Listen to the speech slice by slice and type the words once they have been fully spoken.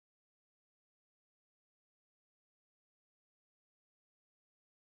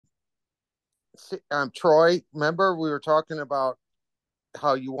Troy, remember we were talking about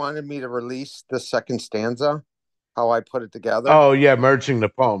how you wanted me to release the second stanza, how I put it together. Oh yeah, merging the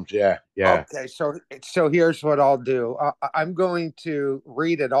poems. Yeah, yeah. Okay, so here's what I'll do. I'm going to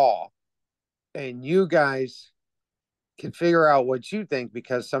read it all, and you guys can figure out what you think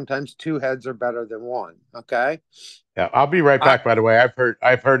because sometimes two heads are better than one. Okay. Yeah, I'll be right I back. By the way, I've heard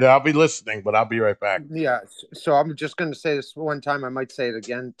it. I'll be listening, but I'll be right back. Yeah. So I'm just going to say this one time. I might say it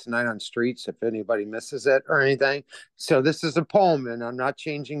again tonight on Streets if anybody misses it or anything. So this is a poem, and I'm not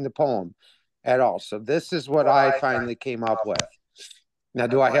changing the poem at all. So this is what I finally came up with. Now,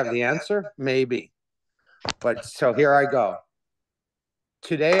 do I have the answer? Maybe. But so here I go.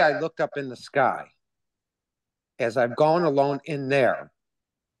 Today I looked up in the sky as I've gone alone in there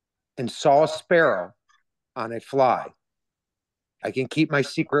and saw a sparrow on a fly. I can keep my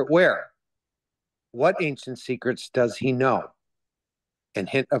secret where? What ancient secrets does he know? And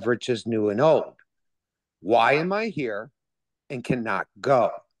hint of riches new and old. Why am I here and cannot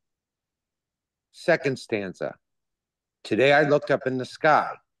go? Second stanza. Today I looked up in the sky,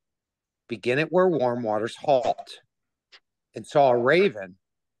 begin it where warm waters halt, and saw a raven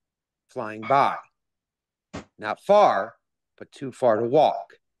flying by. Not far, but too far to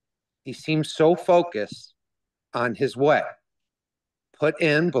walk. He seemed so focused on his way, put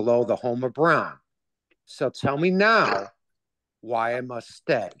in below the home of brown. So tell me now why I must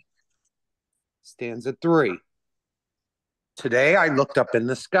stay. Stanza 3. Today I looked up in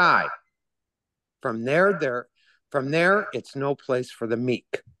the sky. From there, it's no place for the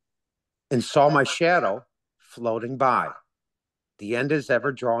meek, and saw my shadow floating by. The end is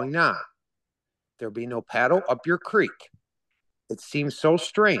ever drawing nigh. There be no paddle up your creek. It seems so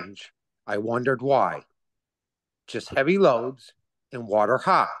strange. I wondered why. Just heavy loads and water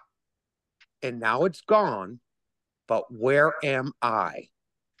high. And now it's gone, but where am I?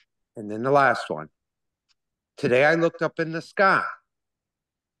 And then the last one. Today I looked up in the sky.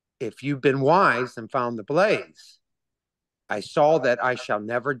 If you've been wise and found the blaze, I saw that I shall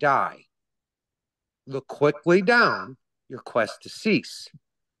never die. Look quickly down your quest to cease,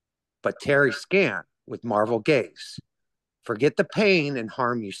 but tarry scant with marvel gaze. Forget the pain and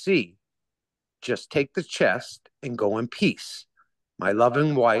harm you see. Just take the chest and go in peace. My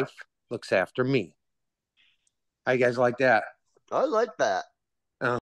loving wife looks after me. How you guys like that? I like that.